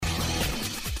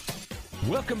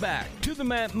Welcome back to the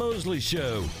Matt Mosley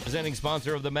Show. Presenting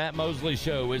sponsor of the Matt Mosley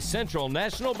Show is Central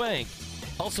National Bank.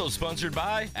 Also sponsored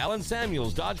by Allen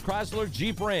Samuels, Dodge Chrysler,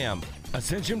 Jeep Ram,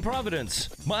 Ascension Providence,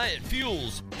 Myatt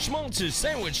Fuels, Schmaltz's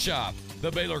Sandwich Shop, the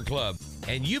Baylor Club,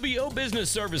 and UBO Business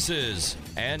Services.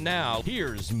 And now,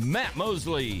 here's Matt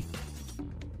Mosley.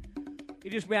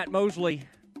 It is Matt Mosley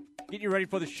getting you ready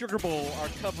for the Sugar Bowl. Our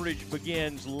coverage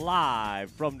begins live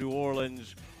from New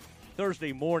Orleans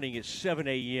Thursday morning at 7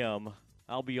 a.m.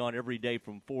 I'll be on every day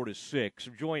from 4 to 6.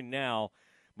 I'm joined now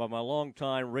by my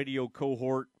longtime radio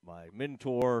cohort, my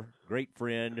mentor, great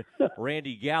friend,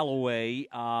 Randy Galloway.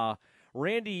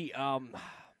 Randy,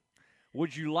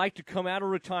 would you like to come out of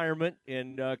retirement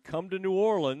and come to New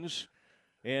Orleans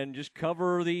and just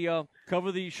cover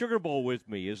the Sugar Bowl with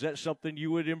me? Is that something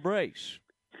you would embrace?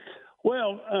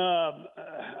 Well,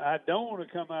 I don't want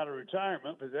to come out of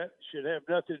retirement, but that should have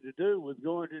nothing to do with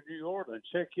going to New Orleans.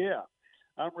 Heck yeah.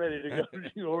 I'm ready to go to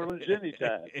New Orleans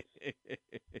anytime.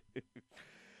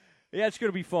 Yeah, it's going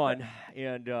to be fun.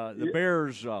 And the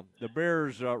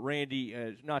Bears,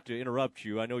 Randy, not to interrupt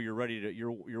you, I know you're ready to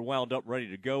you're wound up, ready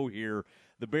to go here.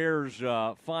 The Bears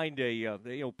find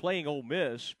playing Ole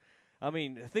Miss. I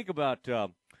mean, think about,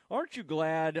 aren't you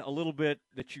glad a little bit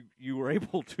that you were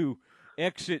able to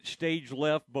exit stage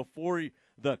left before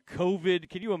the COVID?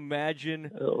 Can you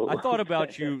imagine? Oh. I thought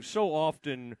about you so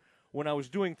often when I was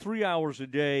doing 3 hours a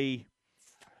day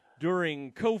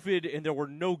during COVID and there were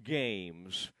no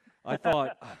games. I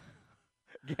thought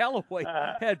Galloway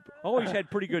always had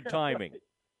pretty good timing.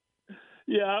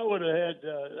 Yeah, I would have had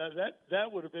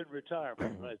that would have been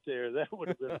retirement right there. That would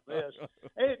have been a mess.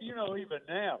 And even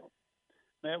now,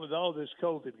 man, with all this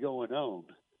COVID going on,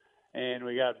 and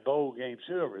we got bowl games.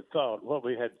 Whoever thought? Well,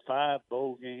 we had 5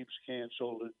 bowl games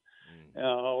canceled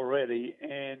already,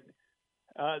 and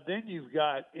then you've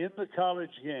got in the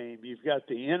college game, you've got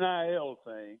the NIL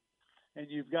thing, and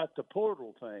you've got the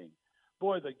portal thing.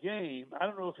 Boy, the game, I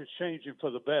don't know if it's changing for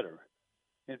the better.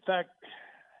 In fact,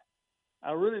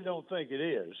 I really don't think it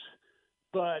is.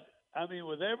 But, I mean,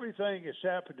 with everything that's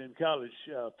happened in college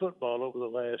football over the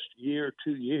last year,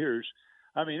 2 years,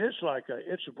 I mean, it's a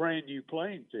brand new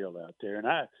playing field out there. And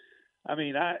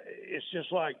it's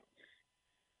just like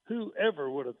whoever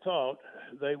would have thought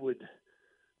they would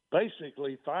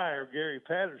basically fire Gary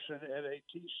Patterson at a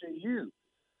TCU.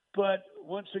 But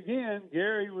once again,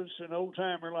 Gary was an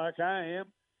old-timer like I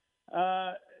am.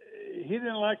 He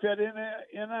didn't like that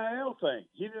NIL thing.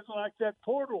 He didn't like that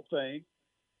portal thing.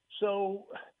 So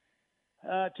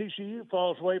TCU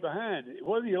falls way behind.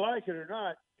 Whether you like it or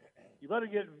not, you better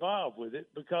get involved with it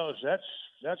because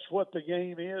that's what the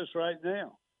game is right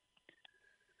now.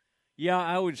 Yeah,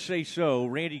 I would say so.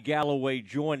 Randy Galloway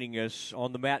joining us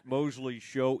on the Matt Mosley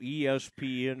Show,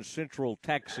 ESPN Central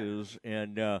Texas,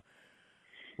 and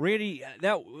Randy,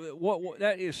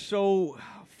 that is so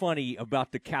funny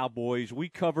about the Cowboys. We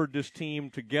covered this team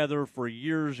together for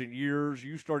years and years.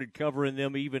 You started covering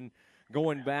them even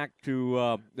going back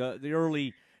to the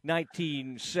early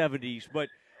 1970s, but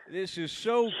this is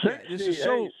so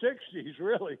 60s,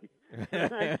 really.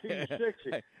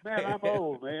 1960. Man, I'm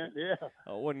old, man. Yeah.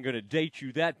 I wasn't going to date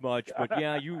you that much, but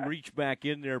yeah, you reach back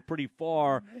in there pretty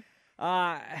far.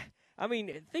 I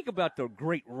mean, think about the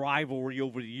great rivalry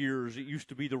over the years. It used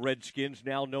to be the Redskins,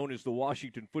 now known as the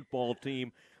Washington football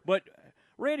team. But,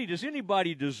 Randy, does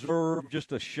anybody deserve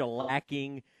just a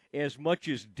shellacking as much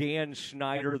as Dan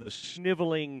Snyder, the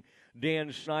sniveling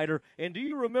Dan Snyder? And do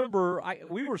you remember,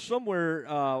 we were somewhere,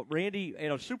 Randy,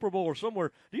 in a Super Bowl or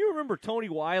somewhere, do you remember Tony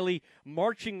Wiley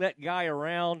marching that guy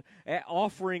around,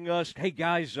 offering us, hey,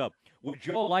 guys, would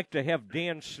y'all like to have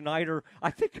Dan Snyder?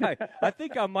 I think I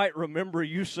might remember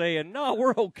you saying, no,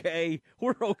 we're okay.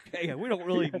 We're okay. We don't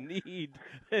really need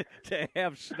to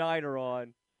have Snyder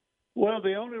on. Well,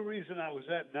 the only reason I was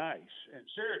that nice, and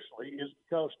seriously, is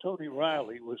because Tony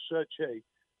Riley was such a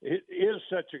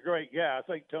great guy. I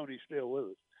think Tony's still with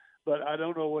us, but I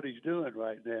don't know what he's doing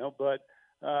right now. But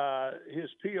his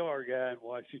PR guy in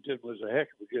Washington was a heck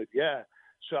of a good guy.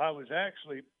 So I was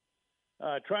actually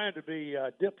trying to be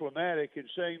diplomatic and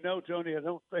saying, no, Tony, I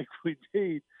don't think we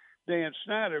need Dan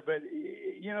Snyder. But,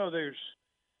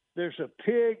 there's a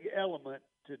pig element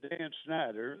to Dan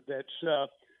Snyder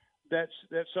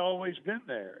that's always been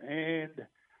there. And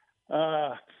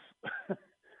I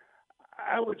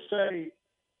would say,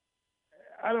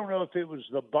 I don't know if it was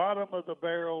the bottom of the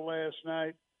barrel last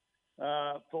night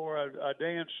for a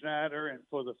Dan Snyder and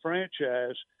for the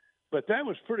franchise, but that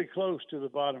was pretty close to the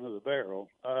bottom of the barrel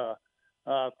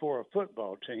for a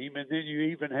football team. And then you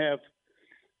even have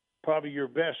probably your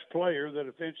best player, the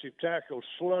defensive tackle,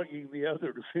 slugging the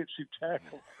other defensive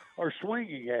tackle or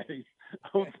swinging at him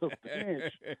on the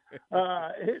bench.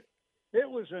 It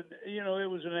was an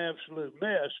absolute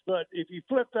mess. But if you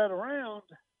flip that around,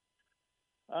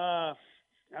 I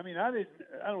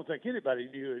don't think anybody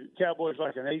knew Cowboys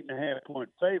like an 8.5 point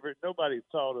favorite. Nobody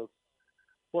thought of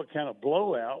what kind of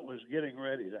blowout was getting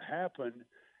ready to happen.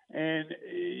 And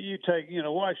you take,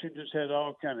 Washington's had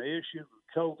all kind of issues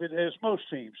with COVID, as most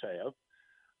teams have.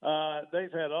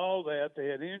 They've had all that. They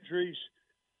had injuries.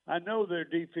 I know their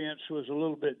defense was a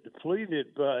little bit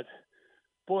depleted, but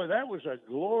boy, that was a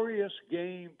glorious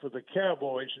game for the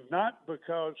Cowboys, not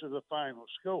because of the final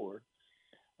score,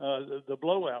 the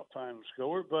blowout final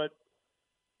score, but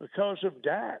because of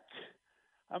Dak.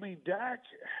 I mean, Dak,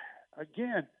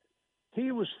 again,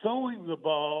 he was throwing the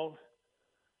ball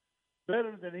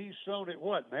better than he's thrown it,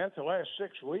 Matt, the last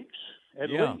 6 weeks at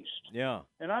least. Yeah.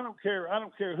 And I don't care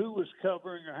who was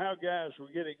covering or how guys were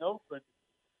getting open.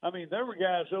 I mean, there were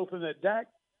guys open that Dak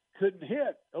couldn't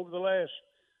hit over the last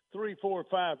 3, 4,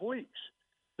 5 weeks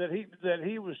that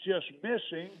he was just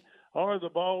missing, or the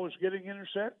ball was getting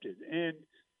intercepted. And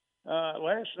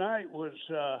last night was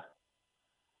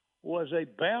a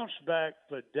bounce back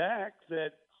for Dak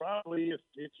that probably,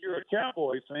 if you're a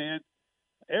Cowboy fan,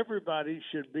 everybody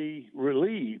should be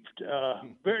relieved,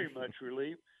 very much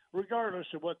relieved, regardless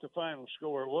of what the final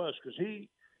score was, because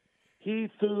he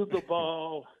threw the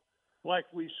ball like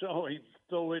we saw him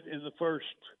throw it in the first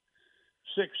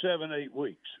 6, 7, 8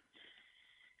 weeks.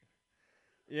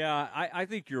 Yeah, I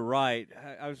think you're right.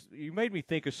 You made me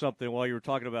think of something while you were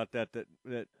talking about that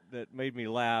made me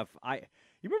laugh. You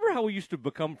remember how we used to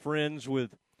become friends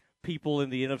with people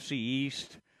in the NFC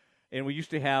East, and we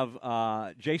used to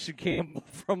have Jason Campbell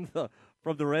from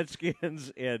the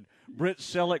Redskins and Brent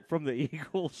Selleck from the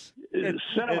Eagles, and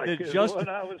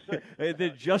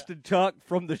then Justin Tuck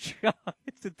from the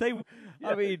Giants.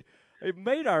 It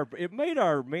made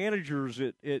our managers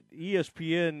at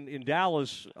ESPN in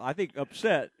Dallas, I think,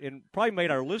 upset, and probably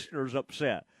made our listeners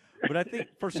upset. But I think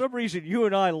for some reason you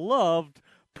and I loved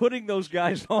putting those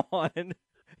guys on, and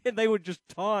they would just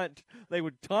taunt. They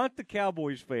would taunt the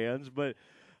Cowboys fans, but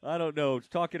I don't know. It's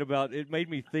talking about it made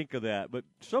me think of that. But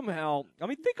somehow,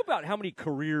 think about how many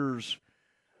careers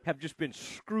have just been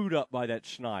screwed up by that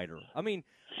Snyder.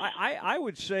 I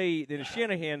would say that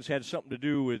Shanahan's had something to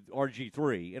do with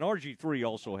RG3, and RG3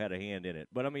 also had a hand in it.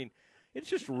 But, it's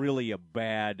just really a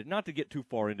bad, not to get too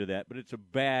far into that, but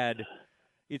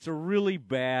it's a really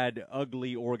bad,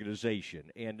 ugly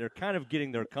organization. And they're kind of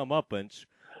getting their comeuppance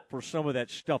for some of that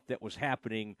stuff that was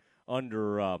happening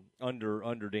under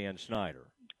Dan Snyder.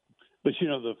 But,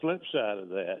 the flip side of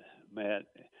that, Matt,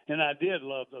 and I did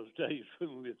love those days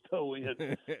when we would throw in,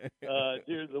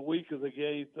 during the week of the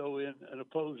game, throw in an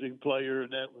opposing player,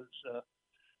 and that was,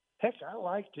 heck, I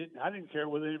liked it. I didn't care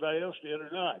whether anybody else did or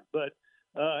not. But,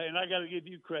 and I got to give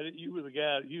you credit. You were the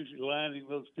guy usually lining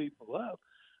those people up.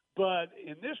 But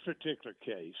in this particular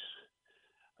case,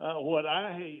 what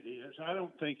I hate is I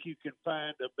don't think you can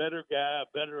find a better guy,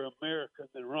 a better American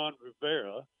than Ron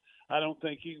Rivera. I don't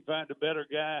think you can find a better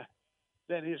guy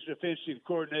than his defensive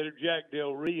coordinator, Jack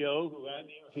Del Rio, who I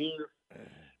knew here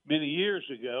many years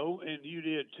ago, and you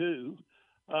did too.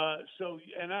 I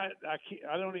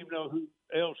don't even know who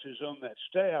else is on that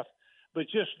staff, but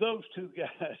just those two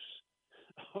guys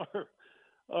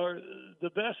are the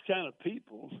best kind of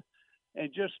people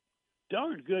and just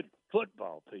darn good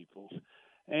football people.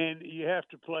 And you have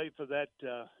to play for that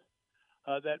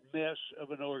mess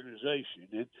of an organization.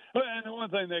 And the one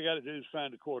thing they got to do is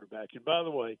find a quarterback. And by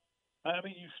the way,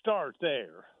 you start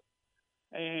there,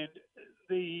 and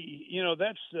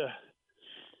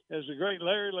as the great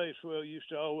Larry Lacewell used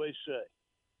to always say,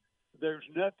 there's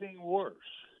nothing worse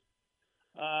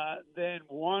than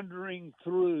wandering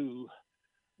through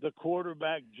the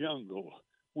quarterback jungle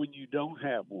when you don't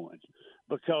have one,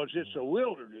 because it's a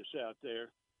wilderness out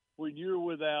there when you're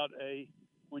without a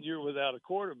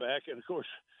quarterback. And of course,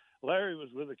 Larry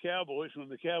was with the Cowboys when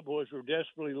the Cowboys were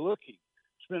desperately looking.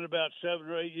 Spent about 7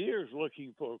 or 8 years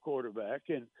looking for a quarterback,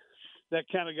 and that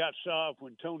kind of got solved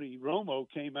when Tony Romo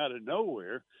came out of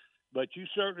nowhere. But you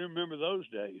certainly remember those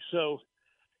days. So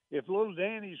if little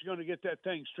Danny's going to get that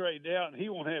thing straightened out, and he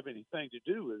won't have anything to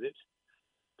do with it,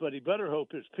 but he better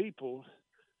hope his people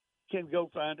can go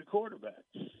find a quarterback.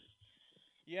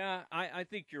 Yeah, I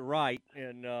think you're right.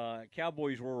 And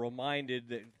Cowboys were reminded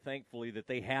that, thankfully, that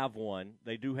they have one.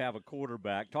 They do have a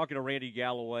quarterback. Talking to Randy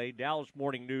Galloway, Dallas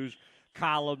Morning News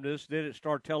columnist, then at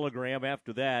Star Telegram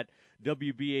after that,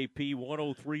 WBAP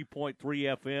 103.3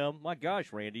 FM. My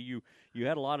gosh, Randy, you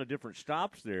had a lot of different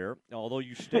stops there, although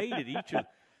you stayed at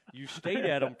you stayed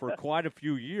at them for quite a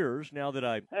few years. Now that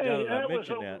I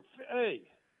mentioned that. Hey,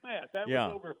 Matt, that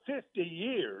was over 50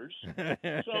 years.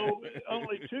 So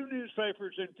only 2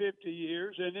 newspapers in 50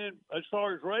 years, and then as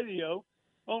far as radio,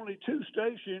 only 2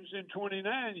 stations in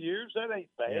 29 years. That ain't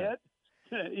bad. Yeah.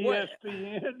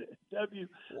 ESPN,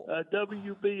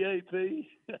 WBAP.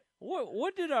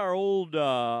 What did our old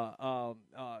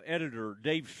editor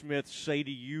Dave Smith say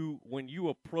to you when you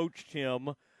approached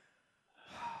him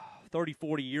 30,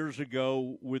 40 years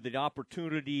ago with the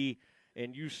opportunity,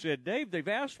 and you said, Dave, they've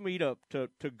asked me to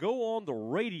go on the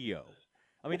radio?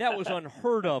 I mean, that was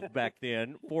unheard of back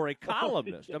then for a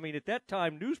columnist. I mean, at that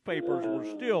time, newspapers were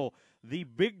still the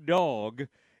big dog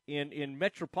in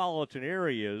metropolitan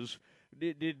areas.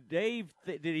 Did Dave?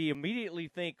 Did he immediately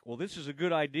think, well, this is a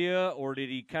good idea, or was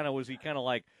he kind of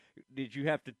like, did you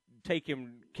have to take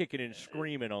him kicking and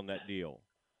screaming on that deal?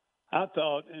 I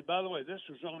thought, and by the way, this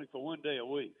was only for 1 day a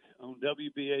week on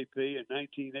WBAP in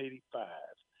 1985,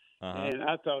 and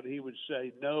I thought he would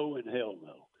say no and hell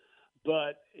no,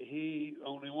 but he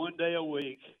only 1 day a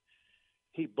week.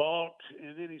 He balked,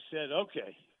 and then he said,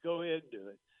 "Okay, go ahead and do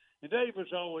it." And Dave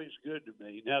was always good to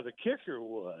me. Now the kicker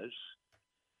was,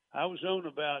 I was on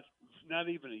about not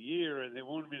even a year, and they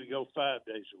wanted me to go 5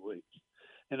 days a week.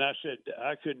 And I said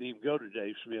I couldn't even go to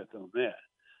Dave Smith on that.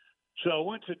 So I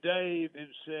went to Dave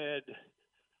and said,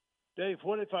 Dave,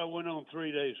 what if I went on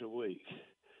 3 days a week?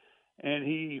 And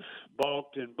he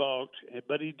balked and balked,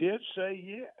 but he did say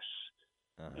yes.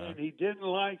 And he didn't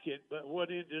like it, but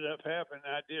what ended up happening,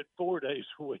 I did 4 days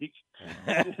a week.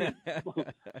 and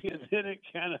then it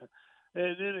kind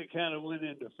of went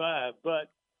into 5.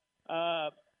 But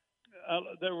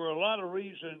there were a lot of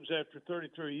reasons after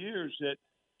 33 years that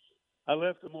I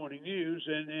left the morning news,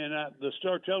 and the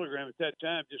Star-Telegram at that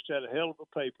time just had a hell of a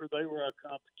paper. They were our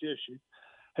competition.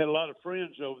 Had a lot of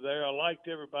friends over there. I liked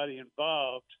everybody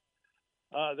involved.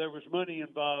 There was money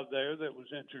involved there that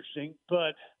was interesting.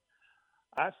 But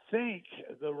I think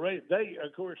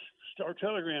of course,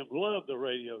 Star-Telegram loved the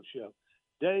radio show.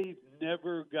 Dave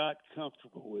never got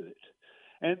comfortable with it.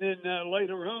 And then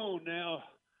later on now,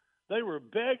 they were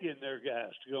begging their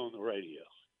guys to go on the radio.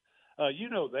 You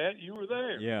know that. You were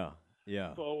there.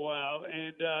 Yeah. For a while.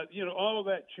 And, all of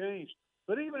that changed.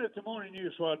 But even at the morning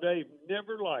news, while Dave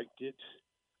never liked it,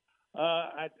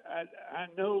 I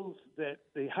know that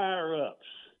the higher-ups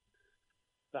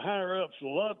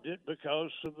loved it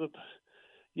because of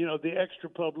the extra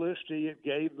publicity it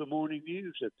gave the morning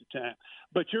news at the time.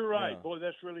 But you're right. Yeah. Boy,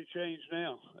 that's really changed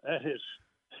now. That is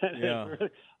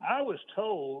really, I was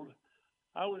told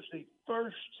I was the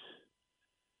first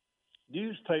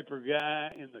newspaper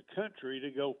guy in the country to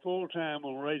go full-time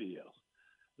on radio.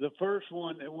 The first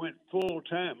one that went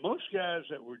full-time. Most guys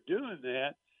that were doing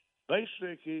that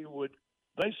basically would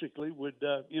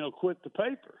quit the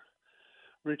paper,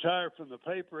 retire from the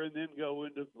paper, and then go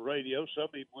into radio. Some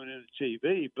people went into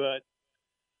TV, but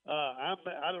I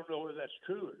don't know whether that's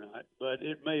true or not, but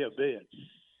it may have been.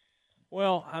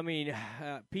 Well, I mean,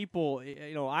 people,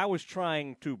 I was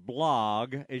trying to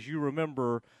blog, as you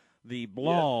remember, the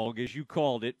blog, as you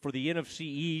called it, for the NFC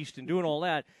East and doing all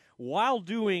that, while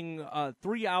doing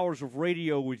 3 hours of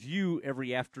radio with you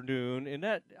every afternoon. And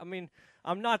that, I mean,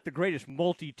 I'm not the greatest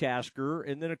multitasker.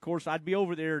 And then, of course, I'd be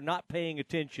over there not paying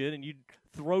attention, and you'd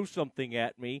throw something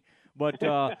at me. But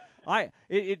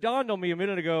it dawned on me a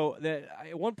minute ago that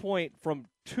at one point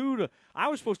I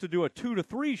was supposed to do a 2 to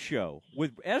 3 show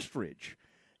with Estridge,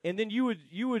 and then you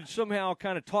would somehow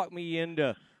kind of talk me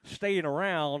into staying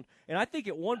around. And I think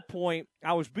at one point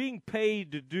I was being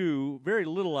paid to do very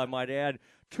little, I might add,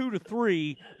 2 to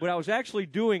 3, but I was actually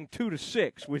doing 2 to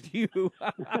 6 with you.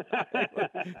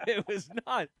 It was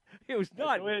not. That's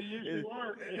the way it usually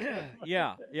works.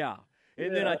 Yeah.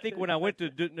 And then I think when I went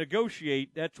to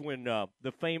negotiate, that's when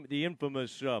the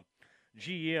infamous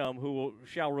GM, who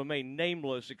shall remain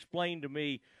nameless, explained to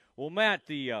me, well, Matt,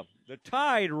 the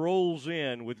tide rolls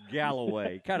in with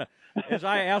Galloway. Kind of, as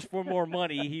I asked for more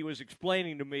money, he was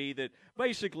explaining to me that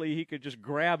basically he could just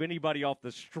grab anybody off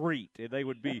the street and they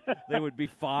would be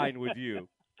fine with you.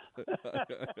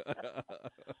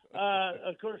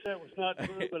 Of course, that was not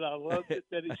true, but I loved it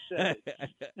that he said it.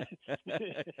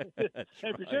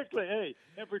 and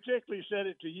particularly said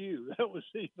it to you. That was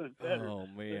even better. Oh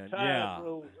man, the tide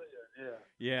rolls in.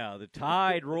 Yeah, the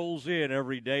tide rolls in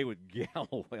every day with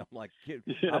Galloway. I'm like, I'm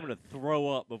going to throw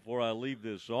up before I leave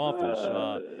this office.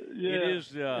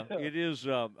 It is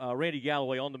Randy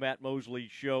Galloway on the Matt Mosley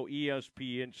Show,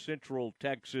 ESPN Central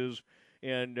Texas.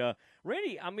 And,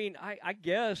 Randy, I mean, I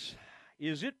guess,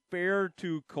 is it fair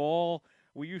to call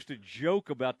 – we used to joke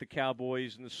about the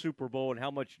Cowboys and the Super Bowl and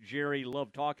how much Jerry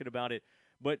loved talking about it.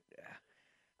 But,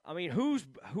 I mean, who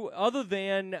other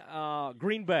than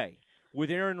Green Bay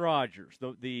with Aaron Rodgers,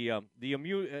 the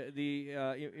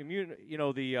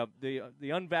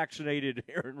unvaccinated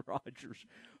Aaron Rodgers,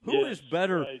 who is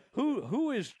better? Right.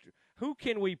 Who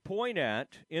can we point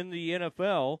at in the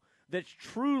NFL that's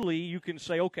truly you can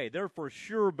say, okay, they're for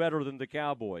sure better than the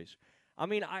Cowboys? I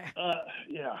mean,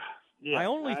 yeah. I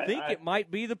only think it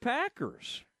might be the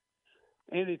Packers.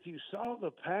 And if you saw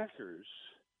the Packers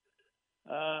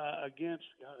against,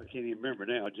 God, I can't even remember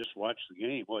now. I just watched the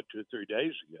game, 2 or 3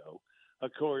 days ago.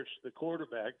 Of course, the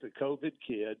quarterback, the COVID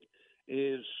kid,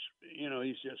 is,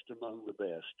 he's just among the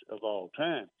best of all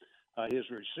time. His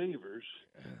receivers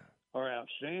are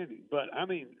outstanding. But, I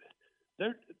mean,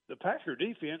 the Packer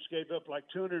defense gave up like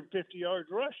 250 yards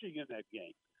rushing in that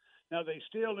game. Now, they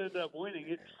still end up winning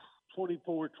it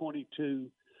 24-22,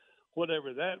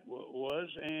 whatever that was.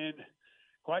 And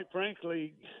quite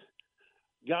frankly,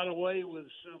 got away with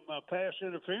some pass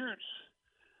interference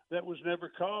that was never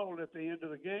called at the end of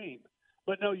the game.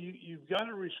 But no, you've got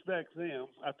to respect them.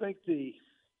 I think the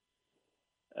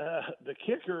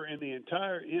kicker in the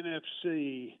entire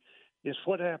NFC is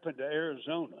what happened to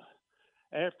Arizona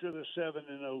after the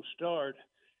 7-0 start,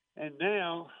 and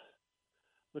now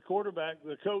the quarterback,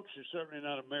 the coach is certainly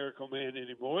not a miracle man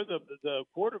anymore. The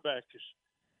quarterback is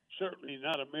certainly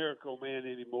not a miracle man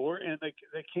anymore, and they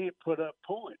can't put up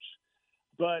points.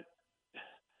 But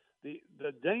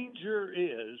the danger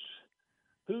is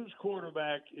whose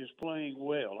quarterback is playing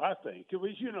well, I think. I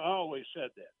always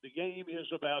said that. The game is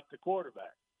about the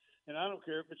quarterback. And I don't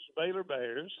care if it's the Baylor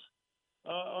Bears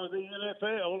or the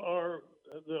NFL or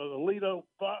the Toledo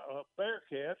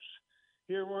Bearcats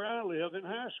here where I live in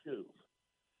high school.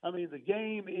 I mean, the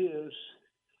game is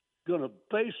going to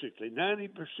basically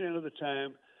 90% of the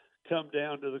time come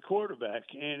down to the quarterback.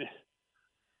 And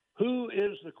who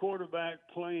is the quarterback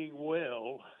playing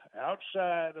well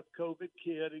outside of COVID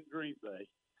kid in Green Bay?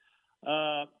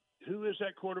 Who is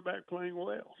that quarterback playing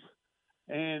well?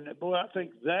 And, boy, I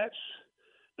think that's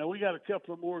 – now we got a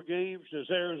couple of more games. Does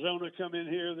Arizona come in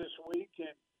here this week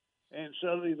and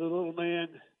suddenly the little man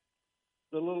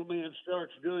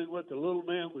starts doing what the little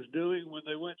man was doing when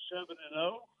they went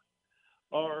 7-0?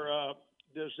 Or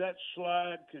does that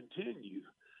slide continue?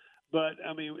 But,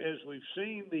 I mean, as we've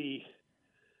seen the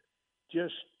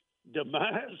just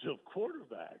demise of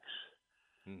quarterbacks,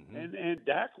 and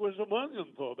Dak was among them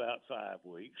for about 5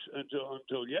 weeks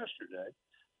until yesterday.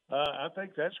 I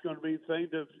think that's going to be the thing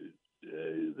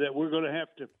that we're going to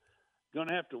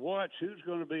have to watch. Who's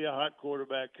going to be a hot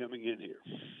quarterback coming in here?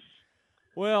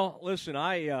 Well, listen,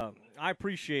 I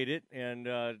appreciate it, and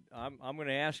I'm going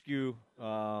to ask you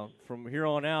from here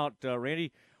on out,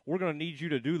 Randy. We're going to need you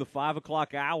to do the 5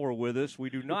 o'clock hour with us.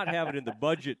 We do not have it in the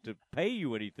budget to pay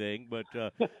you anything, but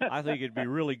I think it'd be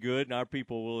really good, and our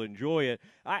people will enjoy it.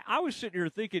 I was sitting here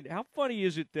thinking, how funny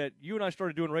is it that you and I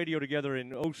started doing radio together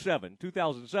in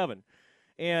 2007,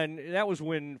 and that was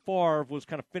when Favre was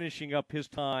kind of finishing up his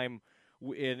time,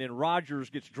 and then Rodgers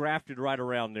gets drafted right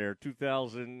around there,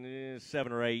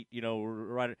 2007 or 8,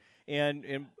 right.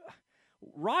 And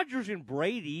Rodgers and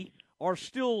Brady are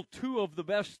still two of the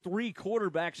best 3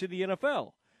 quarterbacks in the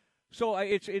NFL. So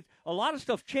it's a lot of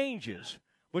stuff changes,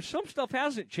 but some stuff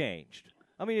hasn't changed.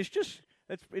 I mean,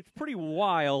 it's pretty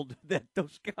wild that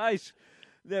those guys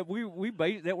that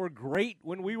that were great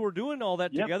when we were doing all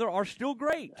that together are still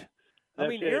great. I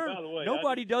mean, Aaron,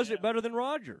 nobody does it better than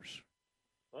Rodgers.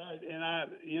 Right,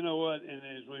 and you know what? And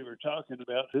as we were talking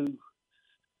about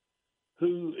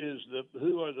who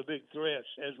are the big threats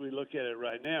as we look at it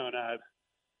right now, and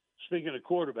speaking of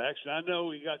quarterbacks, and I know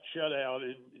we got shut out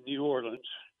in New Orleans,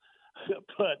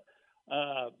 but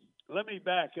let me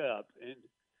back up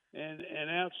and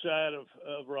outside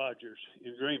of Rodgers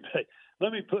in Green Bay,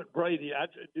 let me put Brady. I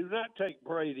do not take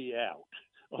Brady out.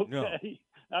 Okay,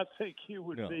 no. I think you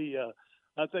would be.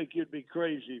 I think you'd be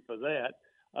crazy for that.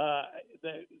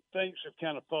 Things have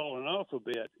kind of fallen off a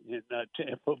bit in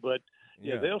Tampa, but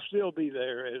they'll still be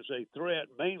there as a threat,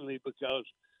 mainly because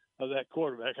of that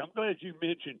quarterback. I'm glad you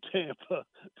mentioned Tampa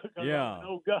because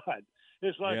oh God,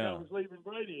 it's like I was leaving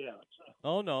Brady out. So.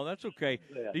 Oh no, that's okay.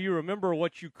 Yeah. Do you remember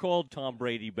what you called Tom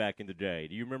Brady back in the day?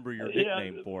 Do you remember your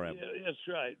nickname for him? Yeah, that's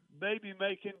right. Baby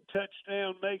making,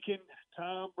 touchdown making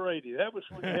Tom Brady. That was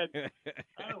when you had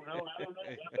I don't know.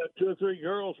 About 2 or 3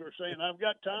 girls were saying, "I've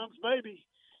got Tom's baby,"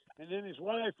 and then his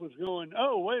wife was going,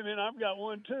 "Oh, wait a minute, I've got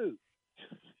one too."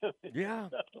 Yeah.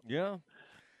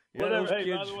 Whatever. Hey,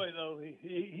 kids. by the way, though,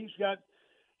 he's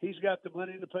got the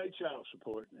money to pay child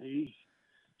support.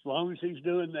 As long as he's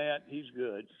doing that, he's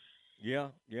good. Yeah,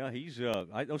 he's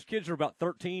those kids are about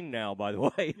 13 now, by the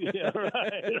way. Yeah, right.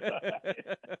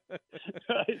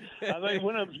 Right. I think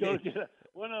one of them's going to get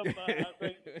one of them. I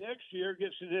think next year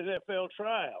gets an NFL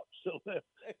tryout. So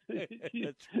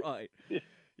that's right.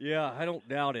 Yeah, I don't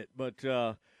doubt it. But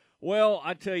well,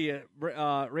 I tell you,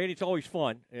 Randy, it's always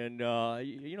fun, and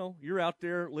you're out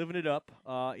there living it up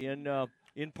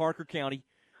in Parker County,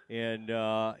 and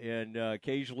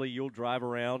occasionally you'll drive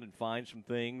around and find some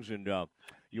things, and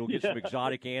you'll get some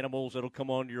exotic animals that'll come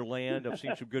onto your land. I've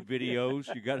seen some good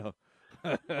videos. You got to.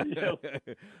 But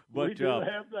we do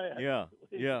have that.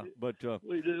 Yeah. But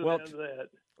we do have that.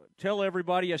 Tell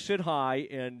everybody I said hi,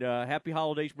 and happy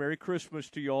holidays, Merry Christmas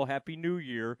to you all, Happy New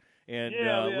Year, and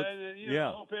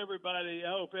I hope everybody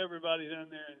down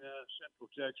there in Central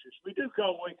Texas. We do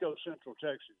call Waco Central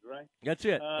Texas, right? That's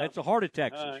it. That's the heart of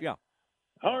Texas. Yeah.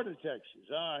 Heart of Texas.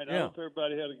 All right. I hope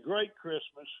everybody had a great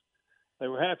Christmas. They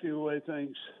were happy with the way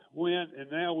things went, and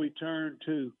now we turn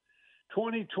to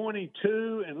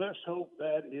 2022, and let's hope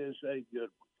that is a good one.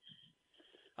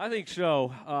 I think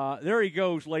so. There he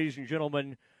goes, ladies and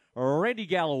gentlemen, Randy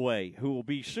Galloway, who will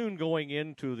be soon going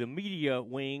into the media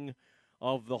wing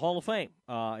of the Hall of Fame,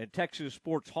 in Texas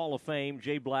Sports Hall of Fame.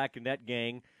 Jay Black and that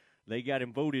gang, they got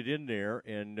him voted in there,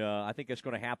 and I think that's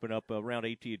going to happen up around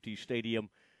AT&T Stadium.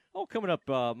 Coming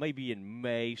up maybe in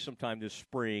May, sometime this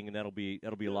spring, and that'll be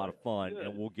a lot of fun,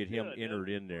 and we'll get him entered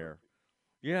in there.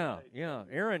 Yeah.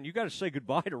 Aaron, you got to say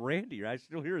goodbye to Randy. I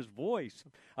still hear his voice.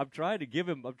 I'm trying to get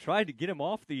him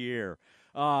off the air.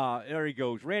 There he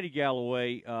goes, Randy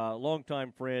Galloway,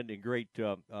 longtime friend and great,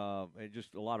 and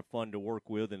just a lot of fun to work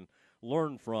with and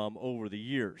learn from over the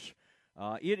years.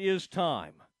 It is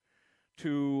time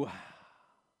to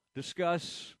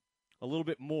discuss a little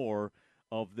bit more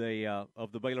of the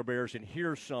Baylor Bears and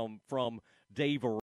hear some from Dave